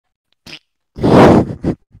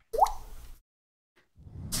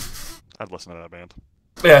I'd listen to that band.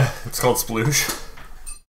 Yeah, it's called Sploosh.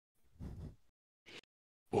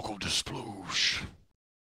 Welcome to Sploosh.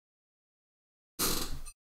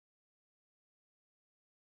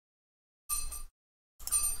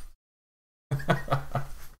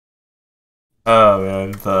 Oh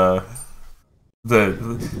man,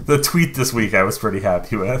 the tweet this week I was pretty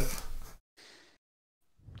happy with.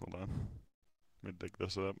 Hold on. Let me dig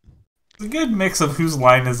this up. It's a good mix of Whose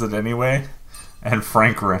Line Is It Anyway and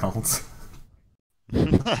Frank Reynolds.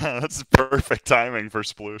 That's perfect timing for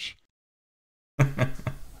Sploosh.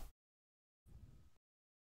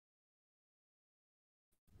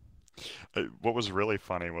 What was really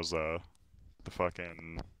funny was the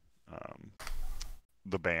fucking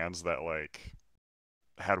the bands that like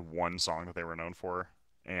had one song that they were known for,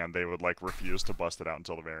 and they would like refuse to bust it out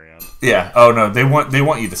until the very end. Yeah. Oh no, they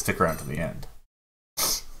want you to stick around to the end.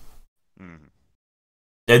 Mm-hmm.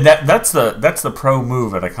 And that's the pro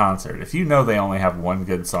move at a concert. If you know they only have one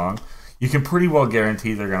good song, you can pretty well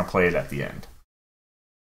guarantee they're gonna play it at the end.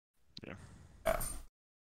 Yeah. Yeah.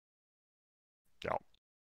 Yeah.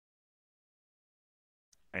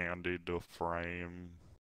 Andy Dufresne.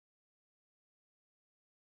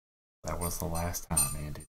 That was the last time,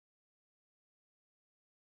 Andy.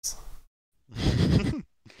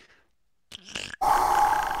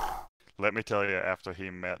 Let me tell you, after he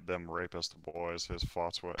met them rapist boys, his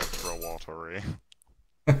thoughts were extra watery.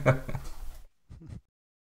 I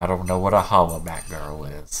don't know what a hollaback girl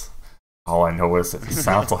is. All I know is it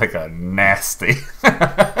sounds like a nasty.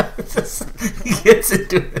 He gets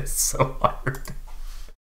into it so hard.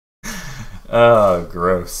 Oh,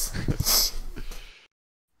 gross.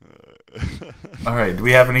 All right, do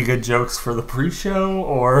we have any good jokes for the pre-show,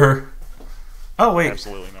 or? Oh wait,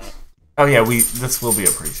 absolutely not. Oh yeah, this will be a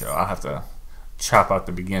pre-show. I'll have to chop out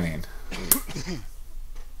the beginning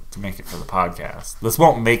to make it for the podcast. This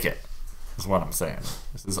won't make it, is what I'm saying.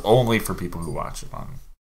 This is only for people who watch it on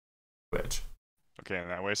Twitch. Okay, in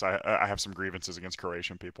that way, so I have some grievances against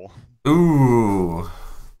Croatian people. Ooh.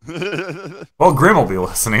 Well, Grim will be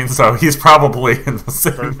listening, so he's probably in the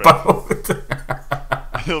same boat.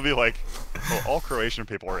 He'll be like, well, all Croatian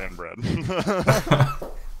people are inbred.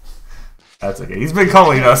 That's okay. He's been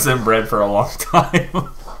calling us inbred for a long time.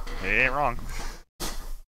 He ain't wrong.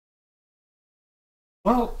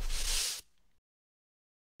 Well,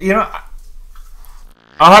 you know,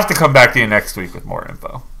 I'll have to come back to you next week with more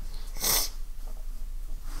info.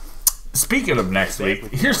 Speaking of next week,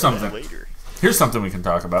 here's something we can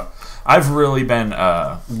talk about. I've really been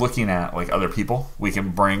looking at like other people we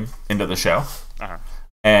can bring into the show. Uh-huh.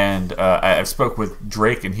 And I've spoke with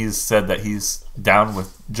Drake, and he's said that he's down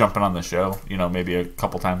with jumping on the show. You know, maybe a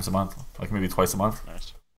couple times a month, like maybe twice a month.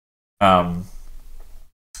 Nice.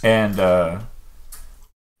 And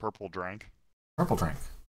Purple Drank. Purple Drink.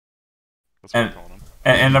 That's what I'm calling him.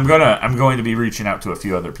 And I'm going to be reaching out to a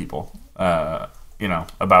few other people. You know,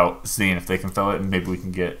 about seeing if they can fill it, and maybe we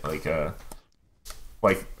can get like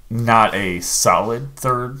not a solid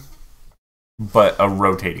third, but a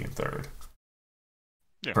rotating third.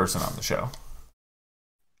 Yeah. Person on the show.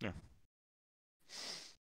 Yeah.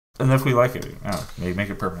 And if we like it, maybe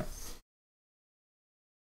make it permanent.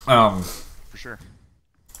 For sure.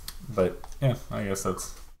 But yeah, I guess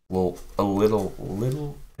that's a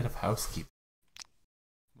little bit of housekeeping.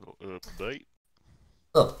 Little update.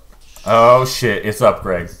 Oh shit, it's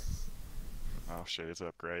upgrade. Oh shit, it's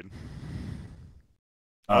upgrade.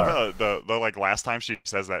 Right. The like last time she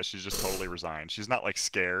says that, she's just totally resigned. She's not like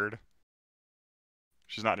scared.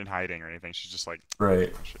 She's not in hiding or anything. She's just like,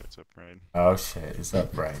 right. Oh shit, it's upgrade. Oh shit, it's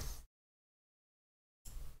upgrade.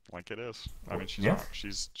 Like it is. I mean,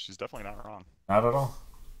 she's she's definitely not wrong. Not at all.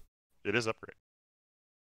 It is upgrade.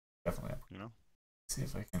 Definitely. You know. Let's see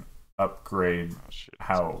if I can upgrade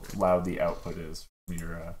how loud the output is from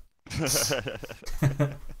your.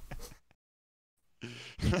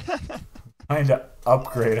 Trying to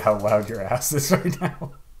upgrade how loud your ass is right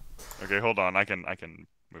now. Okay, hold on. I can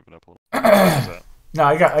move it up a little. No,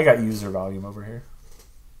 I got user volume over here.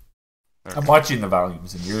 Okay. I'm watching the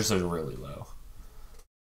volumes, and yours are really low.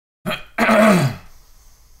 I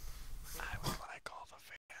would like all the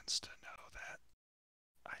fans to know that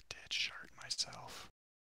I did shart myself.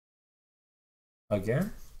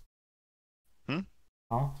 Again? Oh?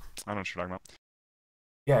 I don't know what you're talking about.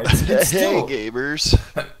 Yeah, it's still... Hey, gamers.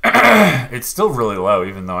 It's still really low,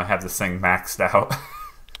 even though I have this thing maxed out.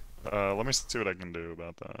 Let me see what I can do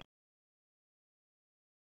about that.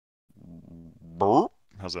 Burp.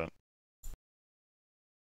 How's that?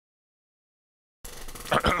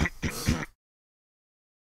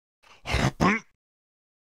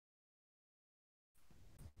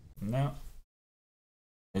 No,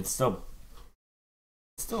 it's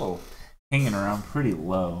still hanging around pretty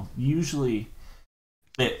low. Usually,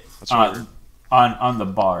 That's weird. on the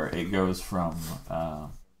bar it goes from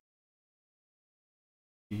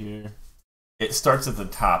here. It starts at the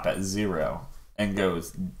top at 0 and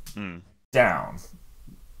goes down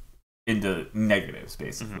into negatives,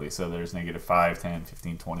 basically. So there's -5, 10,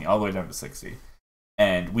 15, 20, all the way down to 60.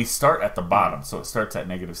 And we start at the bottom, so it starts at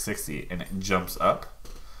 -60 and it jumps up.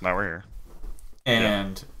 Now we're here.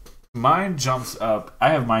 And mine jumps up. I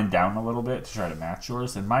have mine down a little bit to try to match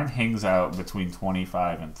yours, and mine hangs out between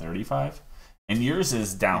 25 and 35. And yours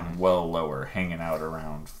is down well lower, hanging out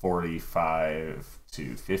around 45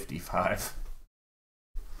 to 55.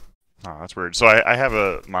 Oh, that's weird. So I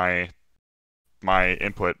have my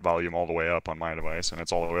input volume all the way up on my device, and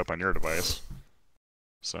it's all the way up on your device.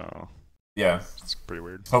 So yeah, it's pretty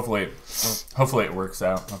weird. Hopefully it works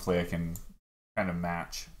out. Hopefully I can kind of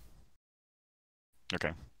match.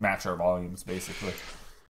 Okay. Match our volumes, basically.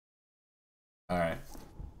 All right.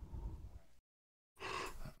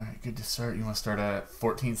 All right, good to start. You want to start at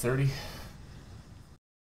 14:30?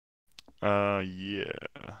 Yeah.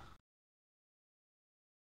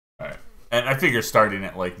 All right. And I figure starting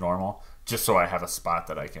it like normal, just so I have a spot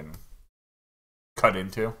that I can cut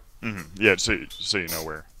into. Yeah, so you know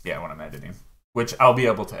where. Yeah, when I'm editing. Which I'll be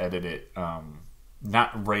able to edit it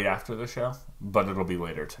not right after the show, but it'll be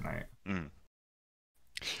later tonight.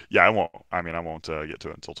 Yeah, I won't get to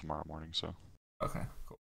it until tomorrow morning, so. Okay,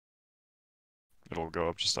 cool. It'll go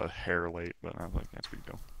up just a hair late, but I think that's a big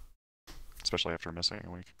deal. Especially after missing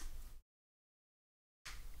a week.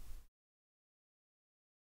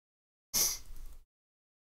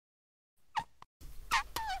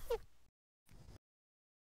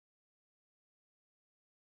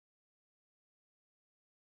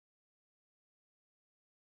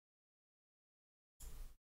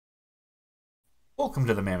 Welcome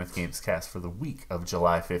to the Mammoth Gamescast for the week of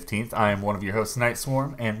July 15th. I am one of your hosts,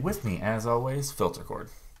 Nightswarm, and with me, as always, FilterChord.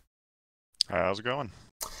 How's it going?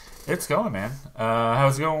 It's going, man.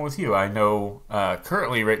 How's it going with you? I know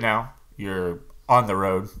currently, right now, you're on the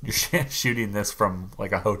road. You're shooting this from,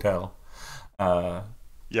 like, a hotel. Yeah,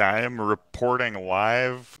 I am reporting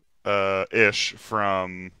live-ish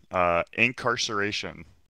from incarceration.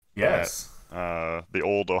 Yes. The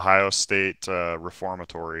old Ohio State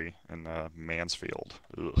Reformatory in Mansfield.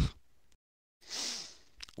 Ugh.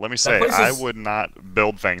 Let me say, I would not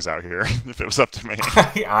build things out here if it was up to me.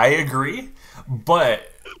 I agree,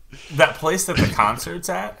 but that place that the concert's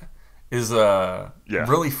at is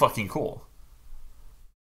really fucking cool.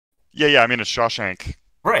 Yeah, I mean, it's Shawshank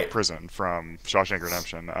right. Prison from Shawshank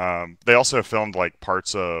Redemption. They also filmed, like,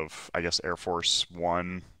 parts of, I guess, Air Force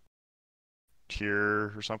One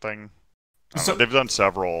here or something. So they've done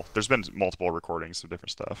several. There's been multiple recordings of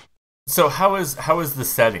different stuff. So how is the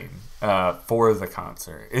setting for the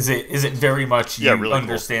concert? Is it very much you really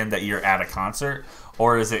understand that you're at a concert,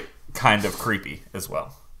 or is it kind of creepy as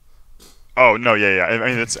well? Oh no, yeah. I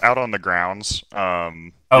mean, it's out on the grounds.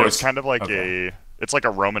 It's kind of like it's like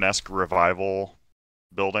a Romanesque revival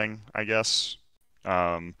building, I guess.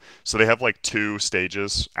 So they have like 2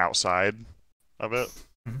 stages outside of it.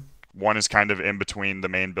 One is kind of in between the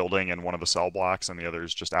main building and one of the cell blocks, and the other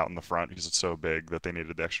is just out in the front because it's so big that they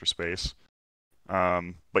needed the extra space.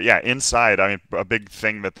 But yeah, inside, I mean, a big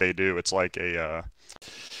thing that they do, it's like a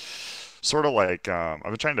sort of like I've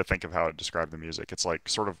been trying to think of how to describe the music. It's like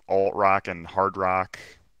sort of alt rock and hard rock,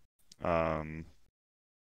 butt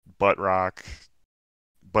rock,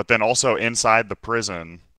 but then also inside the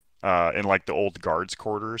prison. In like the old guards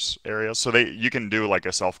quarters areas. So you can do like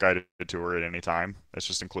a self-guided tour at any time. It's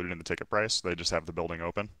just included in the ticket price. They just have the building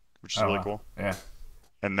open, which is really cool. Yeah.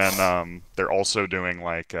 And then they're also doing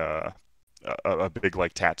like a big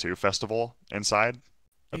like tattoo festival inside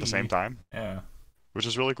at the same time. Yeah. Which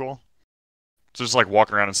is really cool. So just like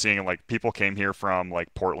walking around and seeing like people came here from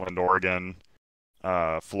like Portland, Oregon,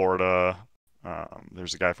 Florida.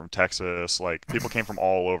 There's a guy from Texas. Like people came from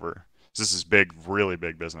all over. This is really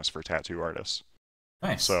big business for tattoo artists.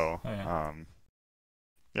 Nice. So, yeah,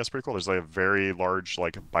 it's pretty cool. There's like a very large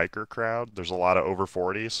like biker crowd. There's a lot of over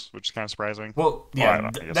 40s, which is kind of surprising. Well,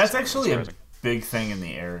 yeah, that's actually a big thing in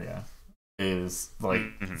the area. Is like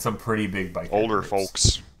some pretty big biker older groups.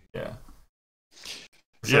 Folks. Yeah.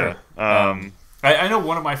 Sure. Yeah. I know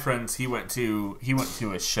one of my friends. He went to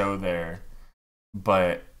a show there,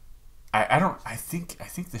 but I think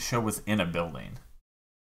the show was in a building.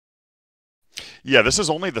 Yeah, this is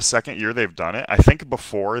only the second year they've done it. I think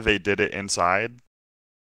before they did it inside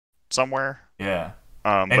somewhere. Yeah.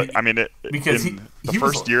 But I mean, the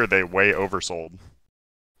first year they way oversold.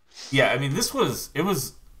 Yeah, I mean, it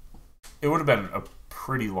was it would have been a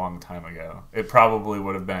pretty long time ago. It probably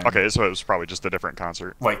would have been Okay, so it was probably just a different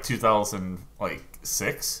concert. like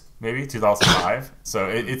 2006, maybe 2005. So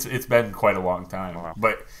it's been quite a long time. Wow.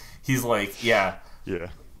 But he's like, yeah, Yeah.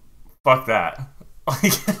 fuck that.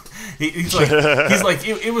 Like he's like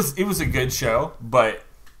it was a good show, but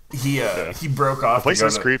he broke off. The place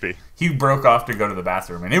is creepy. He broke off to go to the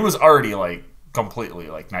bathroom, and it was already like completely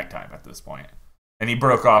like nighttime at this point. And he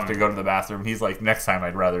broke off to go to the bathroom. He's like, next time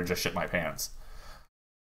I'd rather just shit my pants.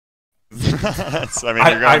 I mean,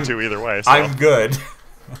 you're going to either way. So. I'm good.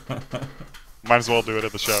 Might as well do it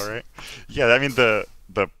at the show, right? Yeah, I mean the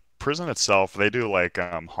prison itself, they do like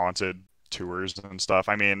haunted tours and stuff.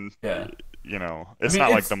 I mean, Yeah. You know, it's not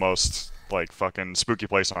like the most like fucking spooky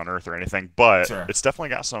place on earth or anything, but Sure. it's definitely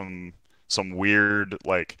got some weird,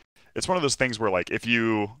 like, it's one of those things where like if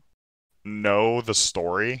you know the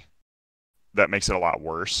story, that makes it a lot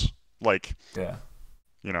worse. Like, Yeah.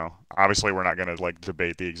 you know, obviously we're not going to like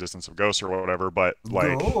debate the existence of ghosts or whatever, but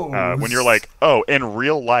like when Ghosts. you're like, oh, in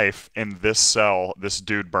real life in this cell, this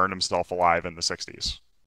dude burned himself alive in the 60s.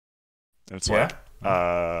 And it's Yeah.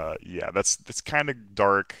 like, yeah, that's kind of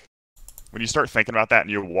dark. When you start thinking about that and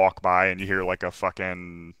you walk by and you hear like a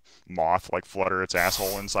fucking moth like flutter its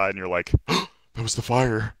asshole inside and you're like, that was the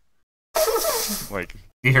fire. Like,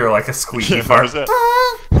 You hear like a squeaky yeah, fart. that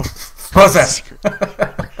What was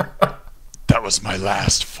that? That was my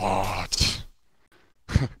last fart.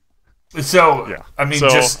 So Yeah. I mean, So,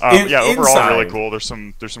 just yeah, overall inside, really cool. There's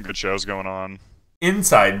some good shows going on.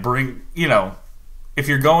 Inside, bring if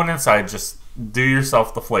you're going inside, just do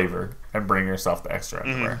yourself the flavor and bring yourself the extra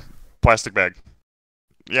underwear. Plastic bag.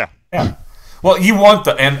 Yeah. Yeah. Well, you want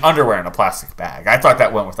the underwear in a plastic bag. I thought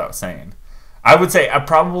that went without saying. I would say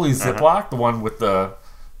probably Ziploc, the one with the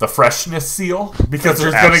freshness seal, because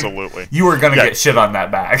there's you are gonna get shit on that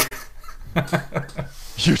bag.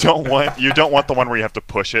 You don't want the one where you have to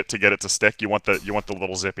push it to get it to stick. You want the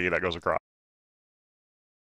little zippy that goes across.